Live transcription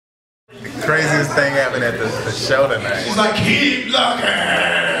The craziest thing happened at the show tonight. She's like, keep looking.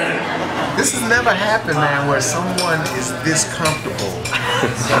 This has never happened, man, where someone is this comfortable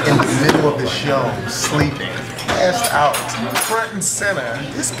in the middle of the show, sleeping, passed out, front and center.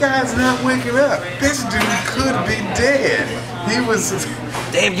 This guy's not waking up. This dude could be dead. He was...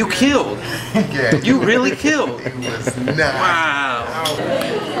 Damn, you killed. Yeah, you really killed. He was not. Wow.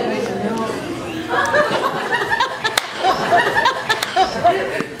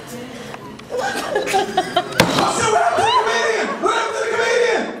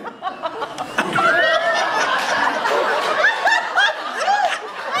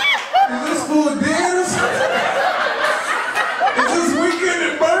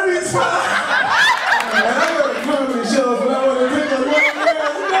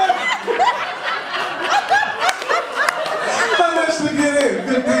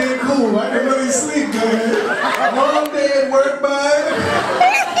 I can really sleep, man. Long day at work, bud.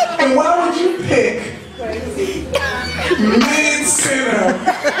 And why would you pick mid-center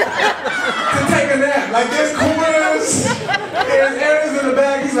to take a nap? Like, there's corners, there's areas in the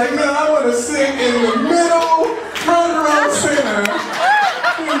back. He's like, no, I want to sit in the middle, front row center.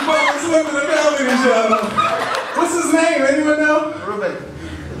 We both asleep in the belly to each other. What's his name? Anyone know? Ruben.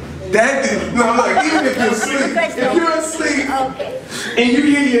 That dude, no, look, even if you're asleep, if you're asleep and you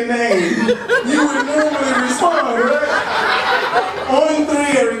hear your name, you would normally respond, right? On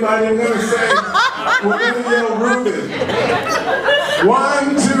three, everybody, I'm gonna say, we're gonna yell Ruben.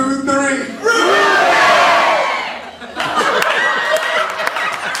 1, 2, 3.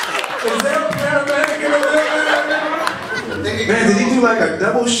 Is there a paramedic in the room? Man, did he do like a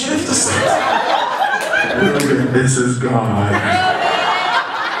double shift or something? Ruben, this is God.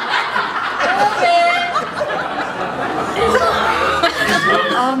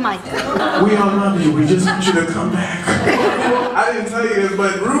 Oh my God. We all love you. We just want you to come back. I didn't tell you this,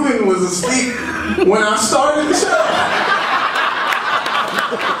 but Ruben was asleep when I started the show.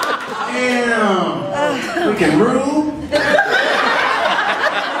 Damn. Freaking Rube.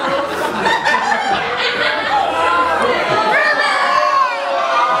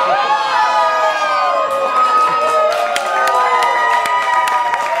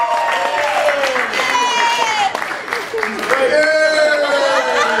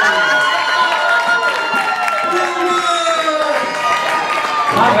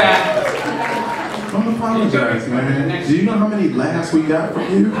 Don't apologize, man. Do you know how many laughs we got from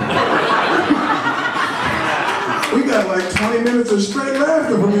you? We got like 20 minutes of straight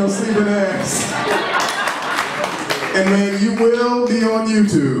laughter from your sleeping ass. And man, you will be on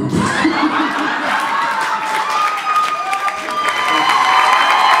YouTube.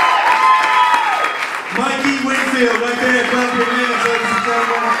 Mike E. Winfield, right there, clap your hands, ladies and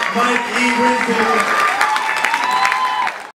gentlemen. Mike E. Winfield.